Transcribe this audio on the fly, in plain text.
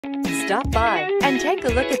Stop by and take a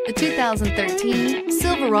look at the 2013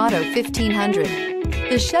 Silverado 1500.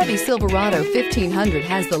 The Chevy Silverado 1500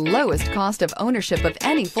 has the lowest cost of ownership of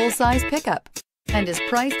any full-size pickup and is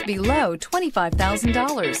priced below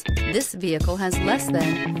 $25,000. This vehicle has less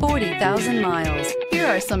than 40,000 miles. Here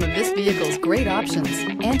are some of this vehicle's great options: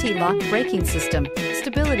 anti-lock braking system,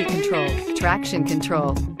 stability control, traction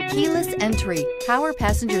control, keyless entry, power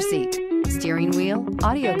passenger seat, steering wheel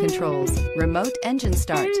audio controls, remote engine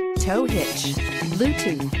start, tow hitch,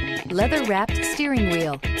 Bluetooth, leather-wrapped steering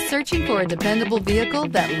wheel. Searching for a dependable vehicle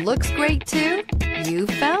that looks great too? You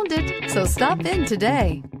found it, so stop in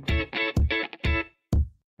today.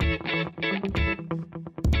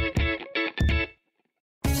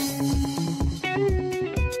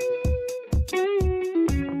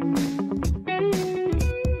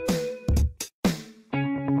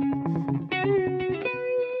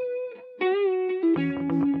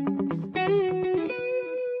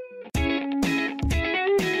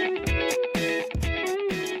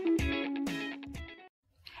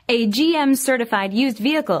 A GM-certified used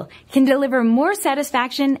vehicle can deliver more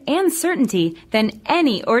satisfaction and certainty than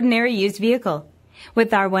any ordinary used vehicle.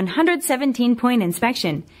 With our 117-point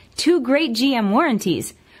inspection, 2 great GM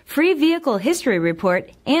warranties, free vehicle history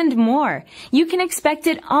report, and more, you can expect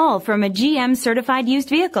it all from a GM-certified used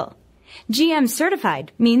vehicle.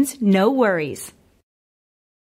 GM-certified means no worries.